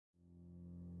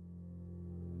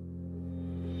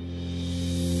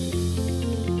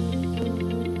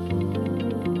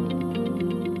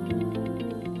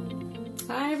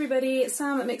everybody, it's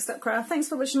Sam at Mixed Up Craft. Thanks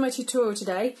for watching my tutorial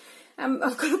today. I've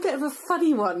got a bit of a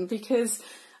funny one because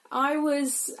I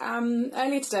was,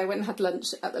 earlier today I went and had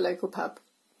lunch at the local pub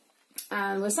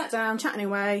and we sat down chatting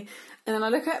away, and then I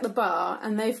look at the bar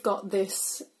and they've got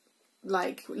this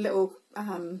like little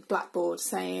blackboard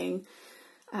saying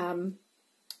Pawsecco,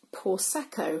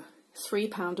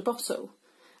 £3 a bottle.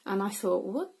 And I thought,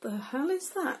 what the hell is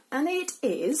that? And it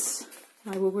is,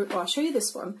 I'll show you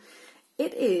this one.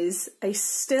 It is a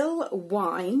still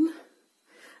wine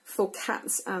for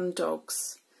cats and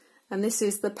dogs. And this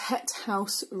is the Pet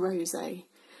House Rosé.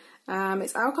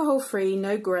 It's alcohol free,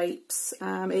 no grapes.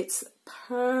 It's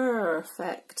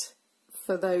perfect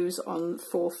for those on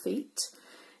 4 feet.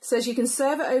 It says you can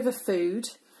serve it over food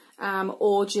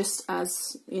or just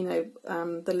as, you know,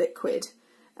 the liquid.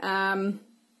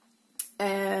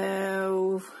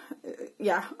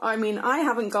 Yeah, I mean, I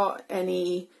haven't got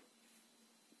any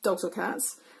dogs or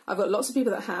cats. I've got lots of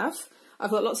people that have.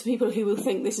 I've got lots of people who will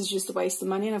think this is just a waste of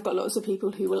money, and I've got lots of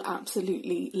people who will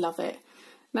absolutely love it.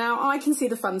 Now, I can see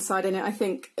the fun side in it. I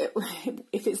think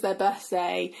if it's their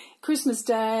birthday, Christmas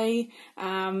Day,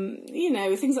 you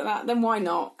know, things like that, then why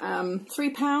not?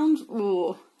 £3,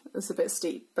 oh, that's a bit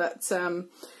steep, but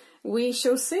we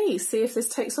shall see if this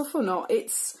takes off or not.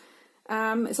 It's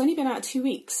only been out 2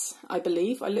 weeks, I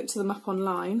believe. I looked them up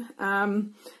online,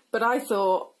 but I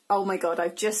thought, oh my God,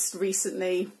 I've just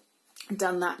recently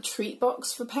done that treat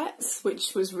box for pets,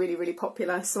 which was really, really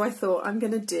popular. So I thought I'm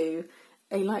going to do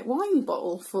a light wine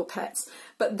bottle for pets,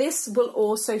 but this will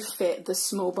also fit the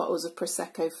small bottles of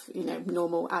Prosecco, you know,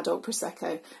 normal adult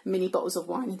Prosecco, mini bottles of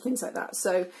wine and things like that.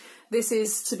 So this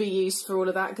is to be used for all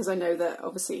of that, because I know that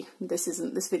obviously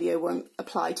this video won't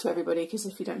apply to everybody, because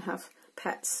if you don't have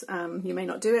pets, you may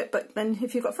not do it, but then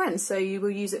if you've got friends, so you will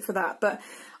use it for that. But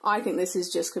I think this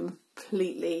is just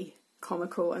completely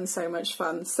comical and so much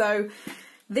fun. So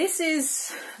this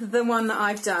is the one that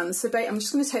I've done. So I'm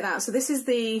just going to take that out. So this is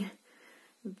the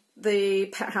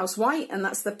Pet House White, and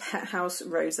that's the Pet House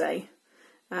Rosé.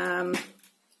 Like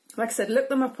I said, look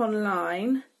them up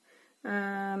online.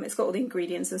 It's got all the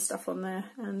ingredients and stuff on there,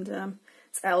 and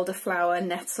it's elderflower,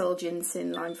 nettle,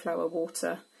 ginseng, lime flower,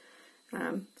 water.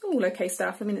 All okay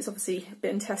stuff. I mean, it's obviously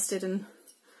been tested and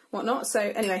whatnot. So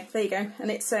anyway, there you go. And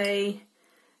it's a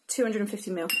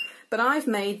 250ml. But I've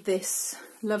made this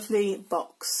lovely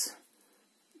box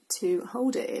to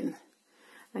hold it in.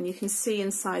 And you can see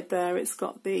inside there it's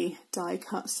got the die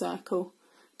cut circle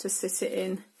to sit it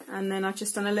in. And then I've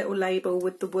just done a little label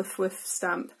with the woof woof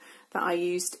stamp that I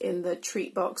used in the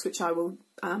treat box, which I will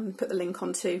put the link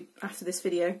onto after this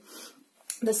video.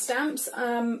 The stamps,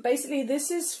 basically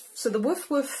this is, so the woof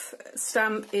woof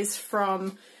stamp is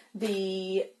from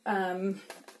the,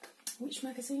 which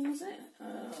magazine was it?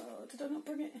 Did I not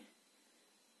bring it?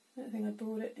 I don't think I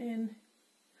brought it in.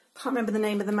 Can't remember the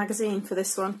name of the magazine for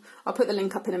this one. I'll put the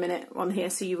link up in a minute on here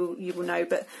so you will know.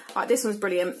 But this one's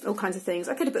brilliant, all kinds of things.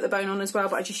 I could have put the bone on as well,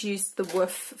 but I just used the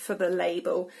woof for the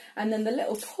label. And then the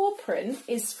little paw print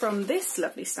is from this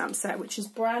lovely stamp set, which is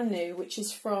brand new, which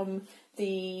is from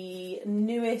the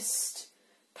newest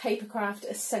Papercraft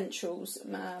Essentials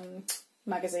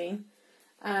magazine.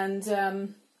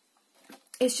 And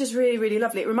it's just really, really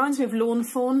lovely. It reminds me of Lawn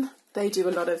Fawn. They do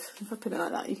a lot of, if I put it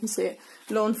like that, you can see it.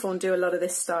 Lawn Fawn do a lot of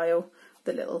this style,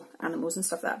 the little animals and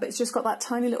stuff like that. But it's just got that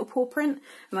tiny little paw print.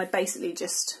 And I basically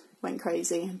just went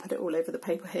crazy and put it all over the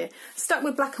paper here. Stuck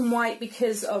with black and white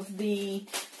because of the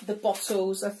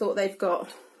bottles. I thought they've got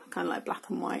kind of like black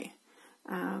and white.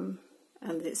 And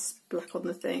it's black on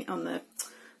the thing, on the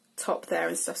top there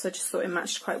and stuff. So I just thought it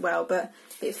matched quite well. But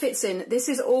it fits in. This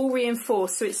is all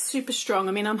reinforced, so it's super strong.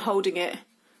 I mean, I'm holding it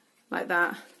like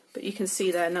that. But you can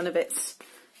see there, none of it's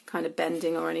kind of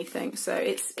bending or anything. So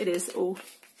it is all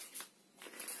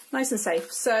nice and safe.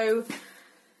 So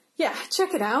yeah,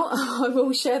 check it out. I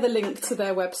will share the link to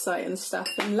their website and stuff,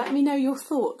 and let me know your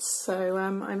thoughts. So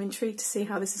I'm intrigued to see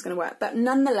how this is going to work. But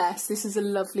nonetheless, this is a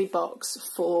lovely box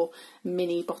for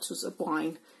mini bottles of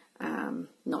wine,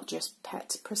 not just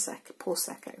pet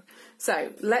Pawsecco.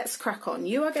 So let's crack on.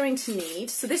 You are going to need,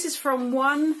 so this is from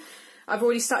one, I've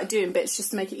already started doing bits just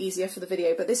to make it easier for the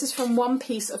video, but this is from one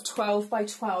piece of 12 by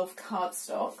 12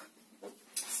 cardstock.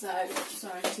 So,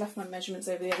 sorry, I just left my measurements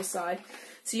over the other side.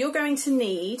 So you're going to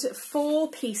need 4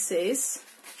 pieces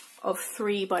of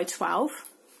 3 by 12,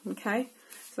 okay?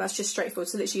 So that's just straightforward.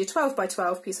 So literally your 12 by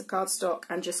 12 piece of cardstock,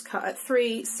 and just cut at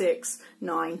 3, 6,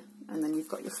 9, and then you've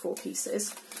got your 4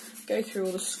 pieces. Go through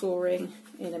all the scoring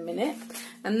in a minute.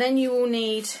 And then you will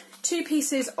need 2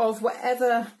 pieces of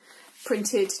whatever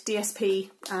printed DSP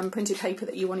printed paper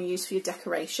that you want to use for your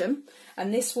decoration,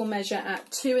 and this will measure at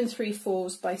 2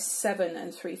 3/4 by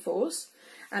 7 3/4,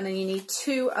 and then you need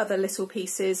 2 other little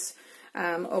pieces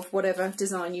of whatever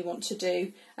design you want to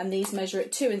do, and these measure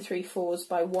at 2 3/4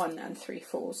 by 1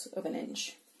 3/4 of an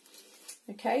inch.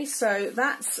 Okay, so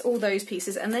that's all those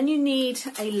pieces, and then you need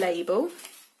a label.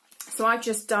 So I've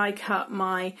just die cut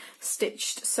my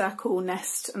stitched circle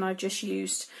nest, and I've just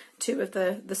used 2 of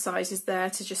the sizes there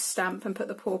to just stamp and put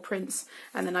the paw prints,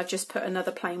 and then I've just put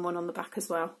another plain one on the back as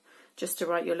well, just to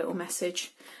write your little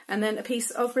message, and then a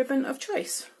piece of ribbon of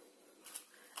choice.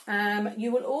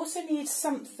 You will also need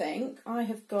something. I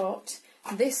have got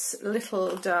this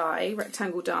little die,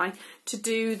 rectangle die, to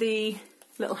do the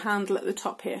little handle at the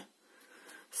top here.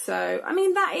 So, I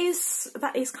mean, that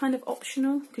is kind of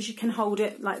optional, because you can hold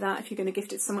it like that if you're going to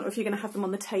gift it to someone, or if you're going to have them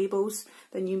on the tables,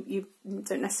 then you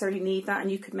don't necessarily need that,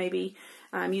 and you could maybe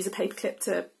use a paper clip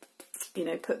to, you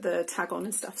know, put the tag on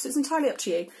and stuff. So it's entirely up to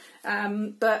you.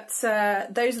 But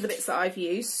those are the bits that I've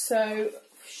used. So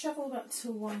shovel that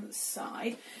to one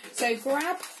side. So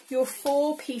grab your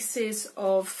 4 pieces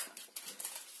of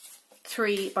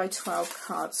 3 by 12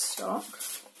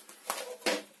 cardstock,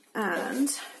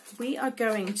 and we are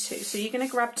going to, so you're going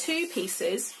to grab 2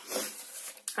 pieces,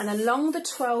 and along the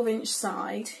 12-inch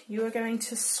side you are going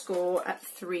to score at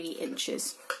 3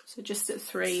 inches. So just at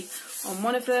 3 on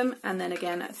one of them, and then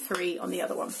again at 3 on the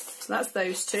other one. So that's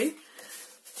those 2.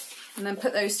 And then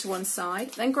put those to one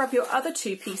side. Then grab your other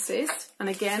 2 pieces, and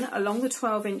again along the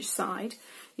 12-inch side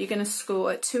you're going to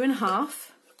score at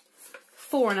 2.5,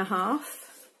 4.5,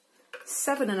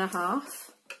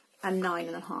 7.5 and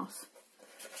 9.5.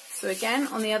 So again,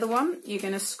 on the other one, you're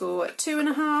going to score at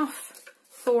 2.5,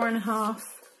 4.5,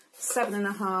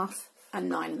 7.5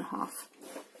 and 9.5.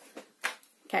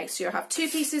 Okay, so you'll have 2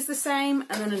 pieces the same,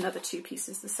 and then another 2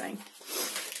 pieces the same.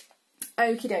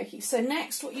 Okie dokie. So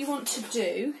next what you want to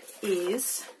do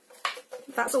is,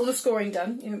 that's all the scoring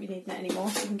done, you won't be needing it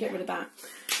anymore, so you can get rid of that.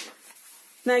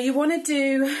 Now you want to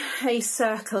do a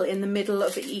circle in the middle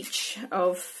of each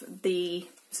of the,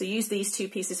 so use these 2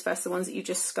 pieces first, the ones that you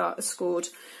just scored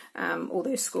all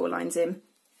those score lines in.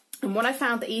 And what I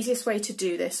found the easiest way to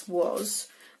do this was,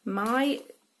 my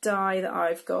die that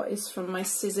I've got is from my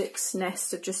Sizzix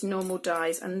nest of just normal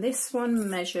dies, and this one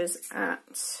measures at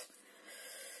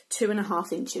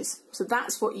 2.5 inches. So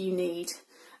that's what you need.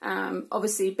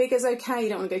 Obviously big is okay, you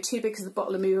don't want to go too big because the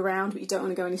bottle will move around, but you don't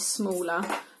want to go any smaller,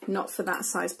 not for that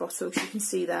size bottle. As you can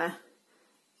see there,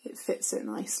 it fits it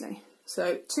nicely.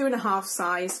 So 2.5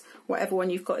 size, whatever one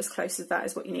you've got as close as that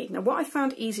is what you need. Now what I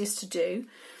found easiest to do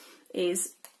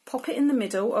is pop it in the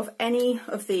middle of any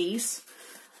of these.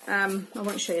 I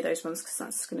won't show you those ones because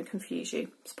that's going to confuse you.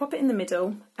 So pop it in the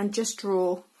middle and just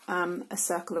draw a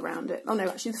circle around it. Oh no,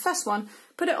 actually the first one,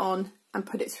 put it on and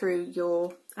put it through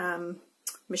your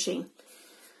machine.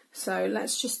 So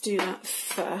let's just do that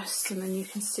first, and then you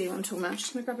can see what I'm talking about. I'm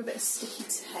just going to grab a bit of sticky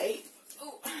tape.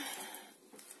 Ooh.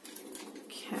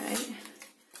 Okay.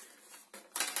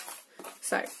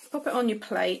 So pop it on your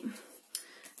plate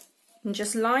and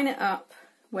just line it up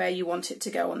where you want it to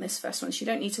go on this first one. So you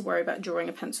don't need to worry about drawing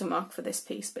a pencil mark for this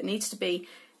piece, but it needs to be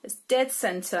as dead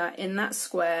centre in that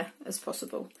square as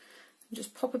possible. And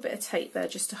just pop a bit of tape there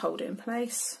just to hold it in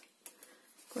place.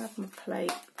 Grab my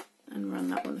plate and run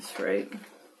that one through.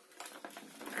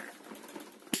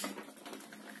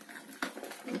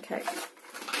 Okay,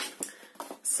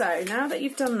 so now that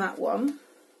you've done that one,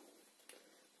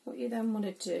 what you then want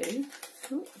to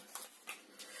do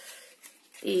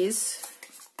is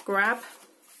grab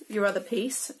your other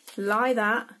piece, lie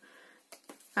that,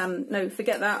 no,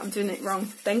 forget that, I'm doing it wrong.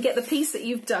 Then get the piece that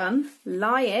you've done,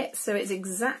 lie it so it's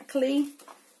exactly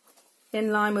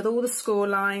in line with all the score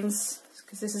lines,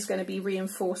 because this is going to be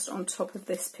reinforced on top of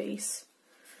this piece.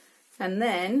 And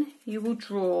then you will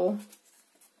draw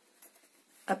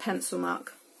a pencil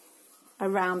mark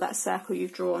around that circle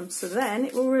you've drawn. So then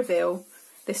it will reveal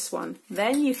this one.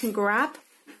 Then you can grab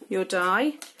your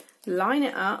die, line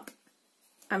it up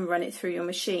and run it through your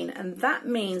machine, and that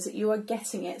means that you are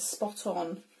getting it spot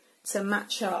on to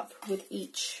match up with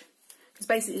each, because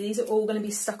basically these are all going to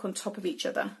be stuck on top of each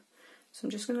other. So I'm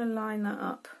just going to line that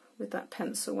up with that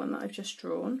pencil one that I've just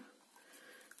drawn,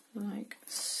 like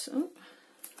so,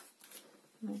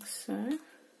 like so.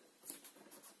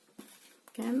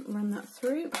 Again, run that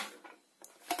through.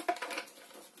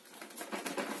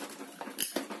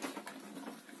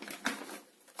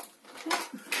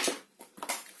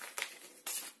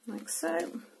 Like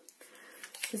so,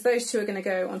 because those two are going to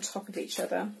go on top of each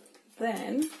other.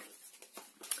 Then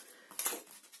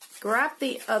grab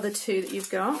the other 2 that you've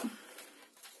got.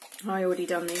 I already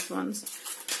done these ones.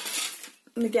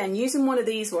 And again, using one of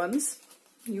these ones,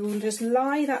 you will just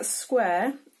lie that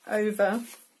square over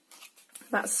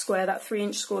that square, that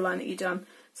 3-inch score line that you've done,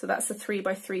 So that's a 3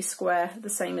 by 3 square, the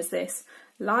same as this.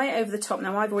 Lie it over the top.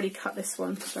 Now I've already cut this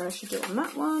one, so I should do it on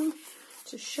that one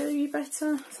to show you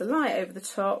better. So lie it over the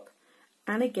top,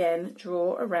 and again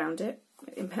draw around it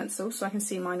in pencil so I can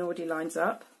see mine already lines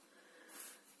up.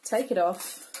 Take it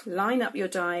off, line up your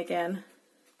die again,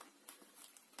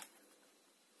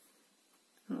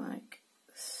 like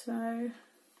so.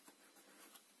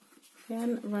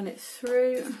 Again, run it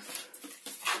through.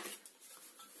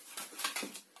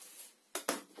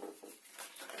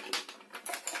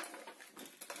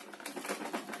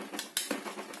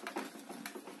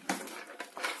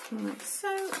 Like so.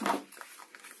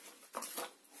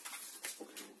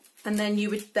 And then you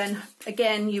would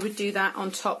you would do that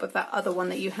on top of that other one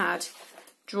that you had.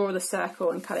 Draw the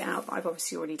circle and cut it out, but I've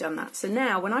obviously already done that. So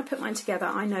now when I put mine together,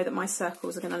 I know that my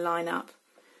circles are going to line up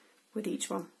with each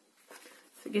one.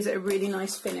 So it gives it a really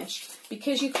nice finish.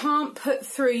 Because you can't put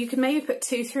through, you can maybe put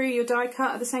 2 through your die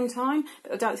cut at the same time,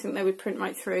 but I don't think they would print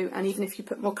right through, and even if you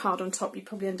put more card on top, you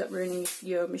probably end up ruining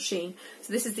your machine.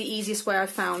 So this is the easiest way I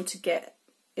found to get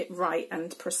it right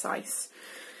and precise.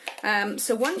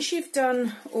 So once you've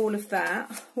done all of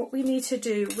that, what we need to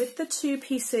do with the 2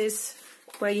 pieces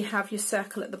where you have your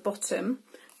circle at the bottom,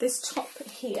 this top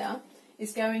here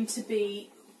is going to be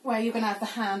where you're going to have the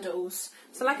handles.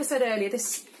 So like I said earlier,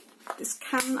 this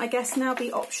can, I guess, now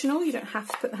be optional. You don't have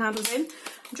to put the handles in.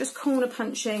 I'm just corner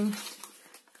punching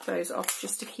those off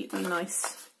just to keep them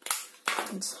nice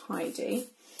and tidy.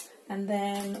 And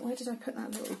then, where did I put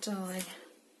that little die?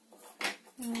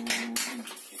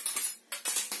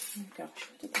 Oh gosh,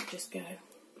 where did that just go?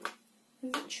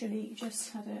 Literally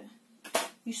just had it.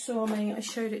 You saw me, I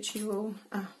showed it to you all.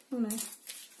 Oh no.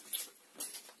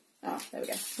 Oh, there we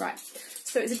go. Right.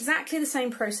 So it's exactly the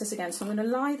same process again. So I'm going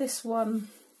to lie this one.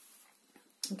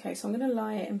 Okay, so I'm going to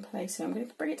lie it in place here. I'm going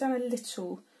to bring it down a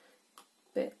little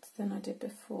bit than I did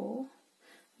before.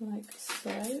 Like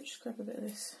so. Just grab a bit of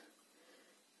this.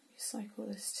 Recycle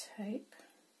this tape.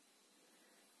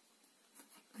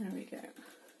 There we go.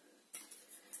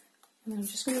 And I'm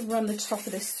just going to run the top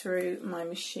of this through my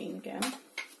machine again.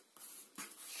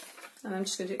 And I'm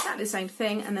just going to do exactly the same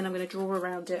thing, and then I'm going to draw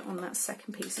around it on that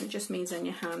second piece, and it just means then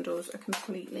your handles are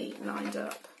completely lined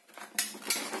up.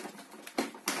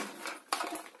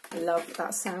 I love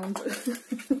that sound.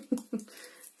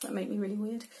 That made me really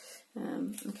weird.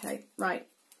 Okay, right.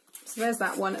 So there's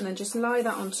that one, and then just lie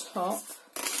that on top.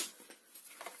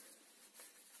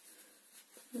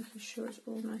 Making sure it's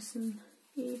all nice and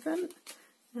even.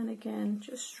 And again,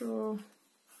 just draw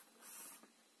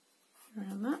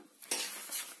around that.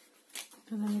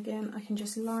 And then again, I can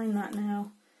just line that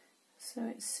now so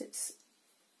it sits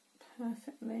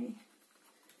perfectly,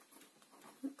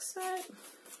 like so.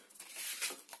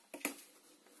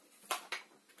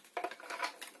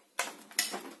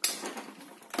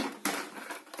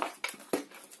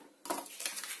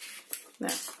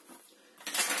 There.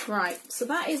 Right, so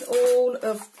that is all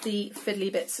of the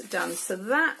fiddly bits done. So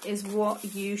that is what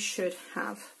you should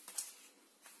have.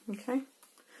 Okay.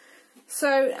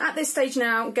 So at this stage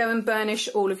now, go and burnish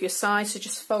all of your sides. So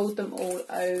just fold them all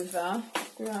over.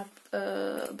 Grab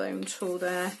a bone tool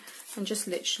there and just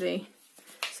literally.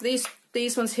 So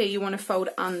these ones here you want to fold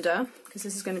under because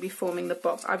this is going to be forming the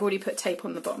box. I've already put tape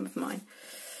on the bottom of mine.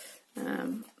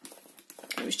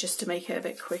 It was just to make it a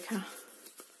bit quicker.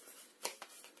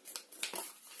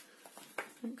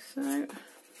 Like so.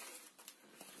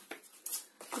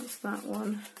 That's that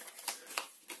one.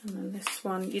 And then this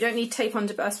one, you don't need tape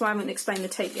under, but that's why I haven't explained the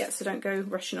tape yet, so don't go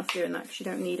rushing off doing that because you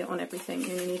don't need it on everything,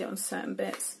 you only need it on certain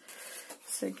bits.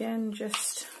 So again,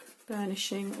 just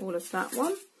burnishing all of that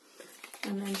one,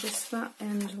 and then just that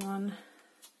end one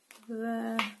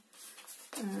there,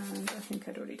 and I think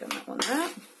I'd already done that one there.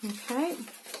 Okay,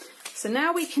 so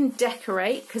now we can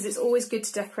decorate, because it's always good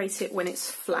to decorate it when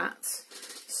it's flat.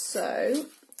 So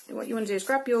what you want to do is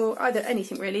grab your, either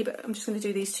anything really, but I'm just going to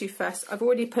do these 2 first. I've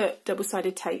already put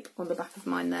double-sided tape on the back of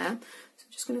mine there. So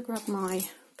I'm just going to grab my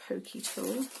pokey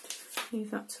tool,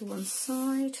 leave that to one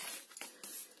side.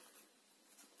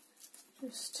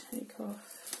 Just take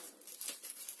off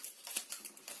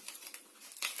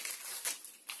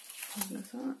all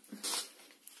of that.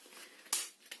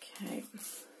 Okay.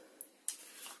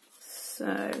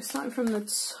 So starting from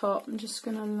the top, I'm just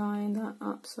going to line that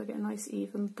up so I get a nice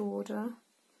even border.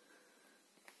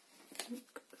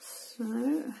 So,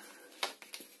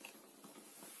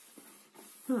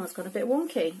 oh, it's got a bit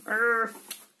wonky.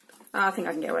 I think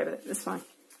I can get away with it, it's fine.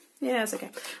 Yeah, it's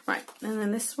okay. Right, and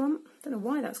then this one, I don't know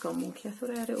why that's gone wonky, I thought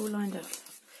I had it all lined up.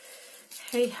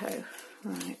 Hey ho,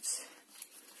 right.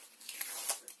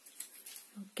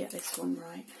 I'll get this one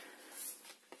right.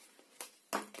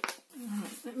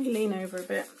 Right, let me lean over a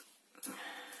bit.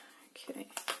 Okay.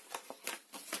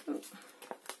 Oh.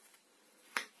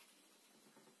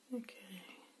 Okay.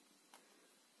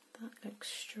 That looks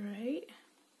straight.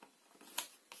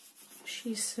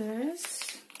 She says.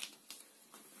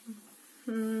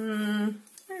 I'm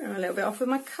a little bit off with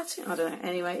my cutting. I don't know.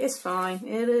 Anyway, it's fine.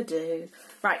 It'll do.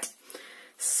 Right.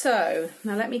 So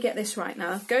now let me get this right.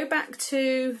 Now go back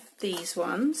to these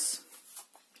ones,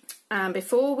 and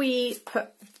before we put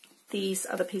these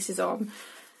other pieces on,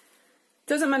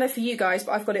 doesn't matter for you guys,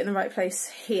 but I've got it in the right place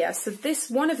here. So this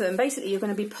one of them, basically you're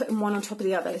going to be putting one on top of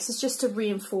the other. This is just to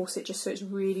reinforce it, just so it's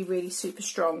really, really super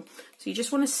strong. So you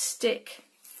just want to stick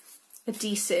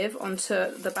adhesive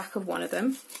onto the back of one of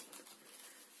them,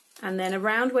 and then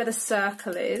around where the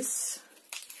circle is,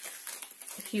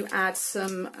 if you add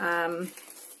some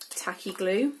tacky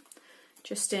glue,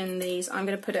 just in these, I'm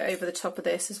going to put it over the top of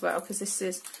this as well, because this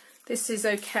is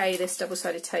okay, this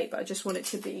double-sided tape, but I just want it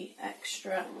to be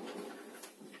extra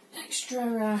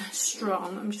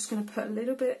strong. I'm just going to put a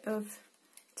little bit of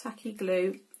tacky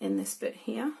glue in this bit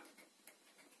here,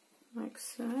 like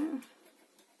so,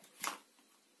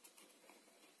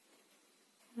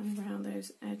 and around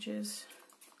those edges,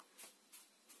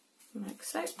 like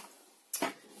so.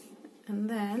 And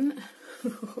then,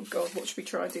 oh god, watch me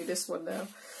try and do this one now.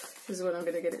 This is when I'm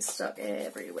going to get it stuck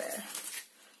everywhere.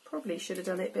 Probably should have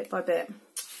done it bit by bit.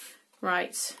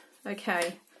 Right,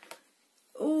 okay.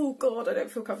 Oh god, I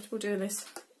don't feel comfortable doing this.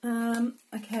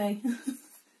 Okay,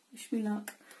 wish me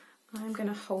luck. I'm going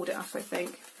to hold it up, I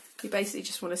think. You basically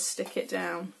just want to stick it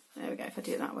down. There we go. If I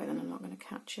do it that way, then I'm not going to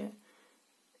catch it.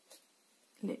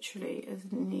 Literally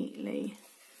as neatly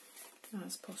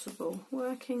as possible.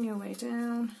 Working your way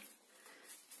down,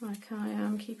 like I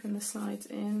am, keeping the sides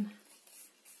in.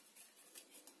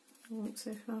 Oh,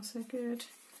 so far so good.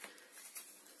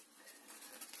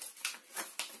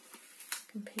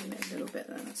 I can peel it a little bit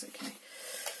there, that's okay.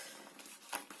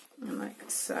 And like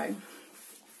so.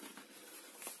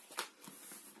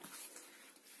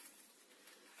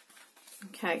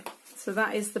 Okay, so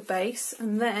that is the base,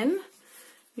 and then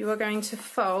you are going to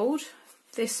fold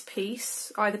this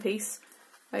piece, either piece,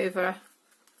 over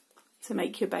to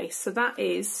make your base. So that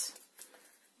is,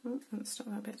 oh, let's stop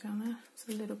that bit down there, it's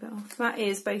a little bit off. That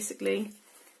is basically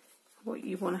what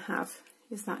you want to have,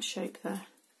 is that shape there.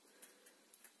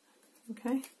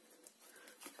 Okay,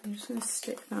 I'm just going to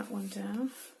stick that one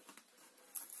down.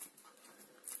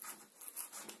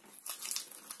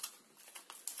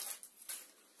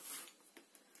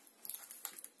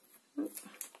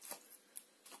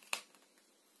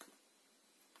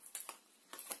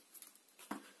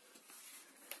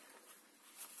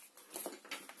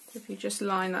 If you just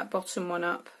line that bottom one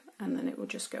up, and then it will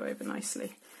just go over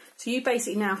nicely. So you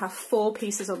basically now have 4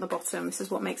 pieces on the bottom. This is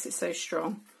what makes it so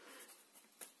strong.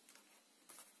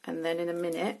 And then in a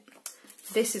minute,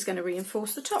 this is going to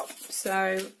reinforce the top.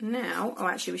 So now, oh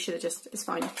actually we should have just, it's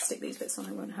fine, you can stick these bits on,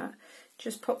 it won't hurt.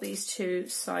 Just pop these 2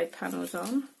 side panels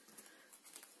on.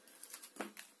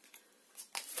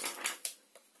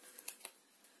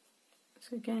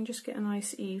 So again, just get a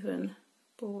nice even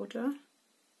border.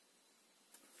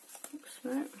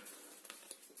 So.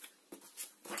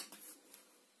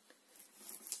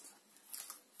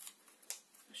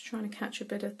 Just trying to catch a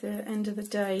bit at the end of the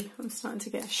day. I'm starting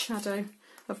to get a shadow.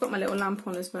 I've got my little lamp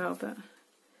on as well, but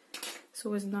it's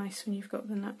always nice when you've got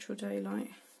the natural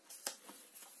daylight.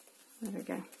 There we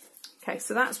go. Okay,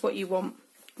 so that's what you want,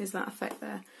 is that effect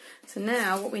there. So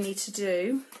now what we need to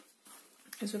do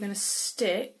is we're going to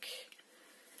stick,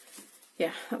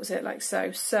 yeah, that was it, like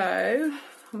so. So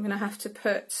I'm going to have to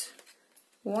put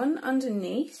one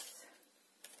underneath,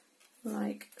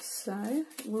 like so.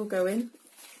 It will go in.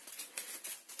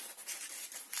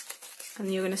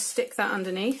 And you're going to stick that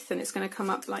underneath, and it's going to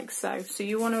come up like so. So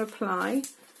you want to apply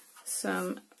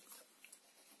some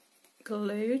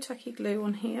glue, tacky glue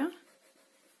on here.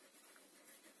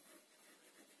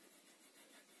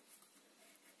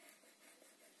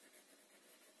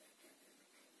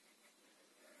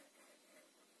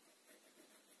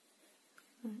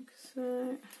 Like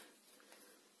so.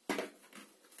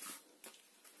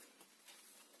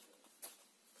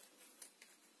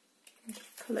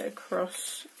 Pull it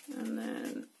across and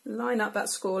then line up that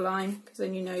score line, because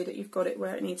then you know that you've got it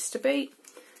where it needs to be.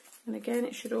 And again,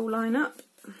 it should all line up.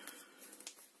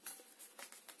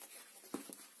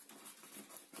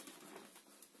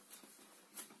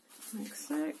 Like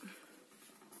so.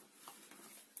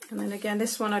 And then again,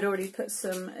 this one I'd already put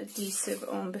some adhesive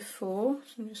on before,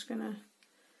 so I'm just going to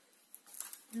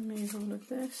remove all of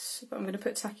this, but I'm going to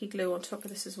put tacky glue on top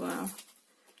of this as well.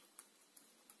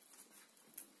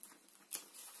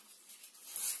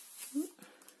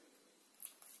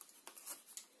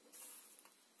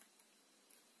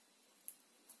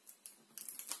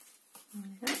 There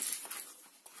we go.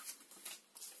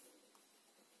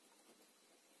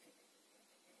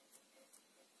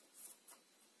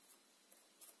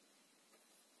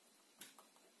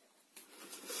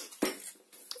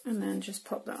 And then just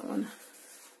pop that one.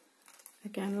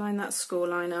 Again, line that score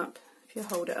line up. If you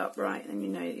hold it up right, then you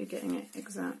know that you're getting it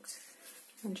exact.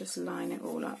 And just line it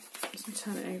all up. Just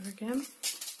turn it over again.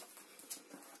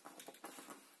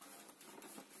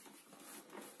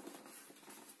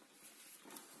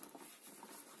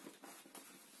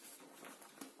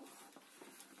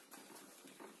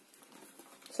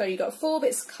 So you've got 4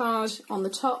 bits card on the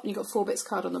top and you've got 4 bits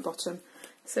card on the bottom.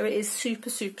 So it is super,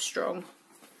 super strong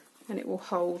and it will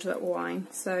hold that wine.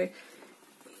 So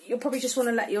you'll probably just want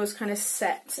to let yours kind of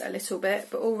set a little bit,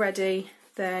 but already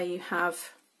there you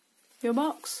have your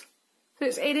box. So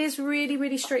it is really,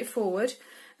 really straightforward.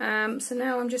 So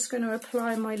now I'm just going to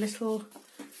apply my little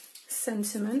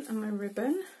sentiment and my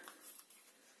ribbon.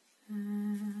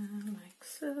 Like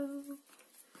so.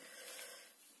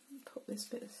 Pop this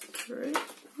bit through.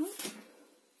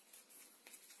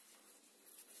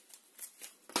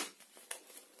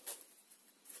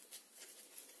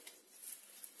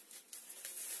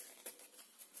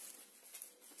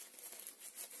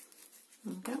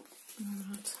 There we go. I'm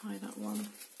going to tie that one.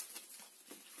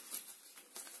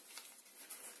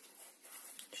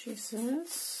 She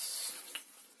says,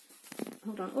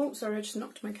 hold on, oh sorry, I just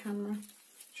knocked my camera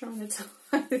trying to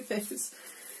tie this.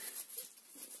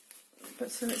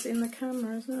 But so it's in the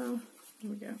camera as well.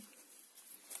 There we go.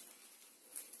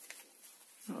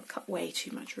 Oh, I've cut way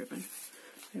too much ribbon.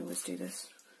 I always do this.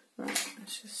 Right,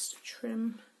 let's just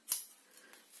trim.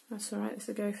 That's alright, this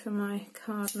will go for my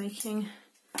card making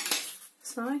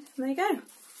side. And there you go.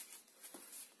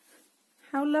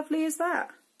 How lovely is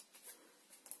that?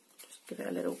 Just give it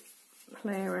a little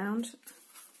play around.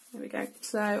 There we go.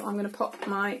 So I'm going to pop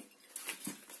my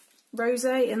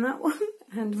rosé in that one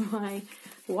and my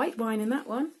white wine in that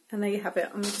one, and there you have it.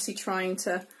 I'm obviously trying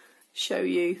to show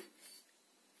you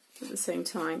at the same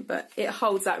time, but it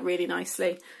holds that really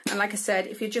nicely. And like I said,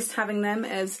 if you're just having them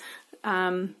as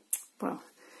well,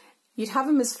 you'd have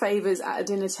them as favours at a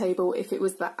dinner table if it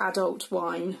was the adult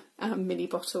wine mini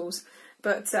bottles,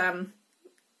 but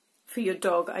for your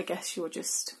dog I guess you'll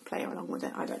just play along with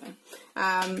it, I don't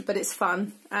know, but it's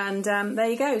fun. And there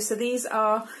you go. So these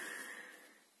are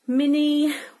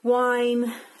mini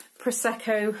wine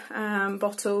Prosecco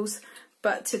bottles,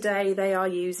 but today they are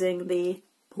using the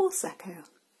Pawsecco.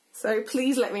 So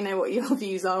please let me know what your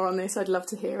views are on this. I'd love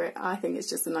to hear it. I think it's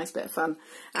just a nice bit of fun.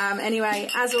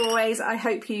 Anyway, as always, I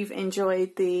hope you've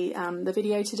enjoyed the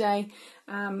video today.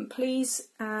 Please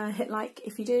hit like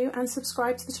if you do and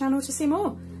subscribe to the channel to see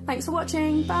more. Thanks for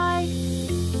watching.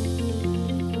 Bye.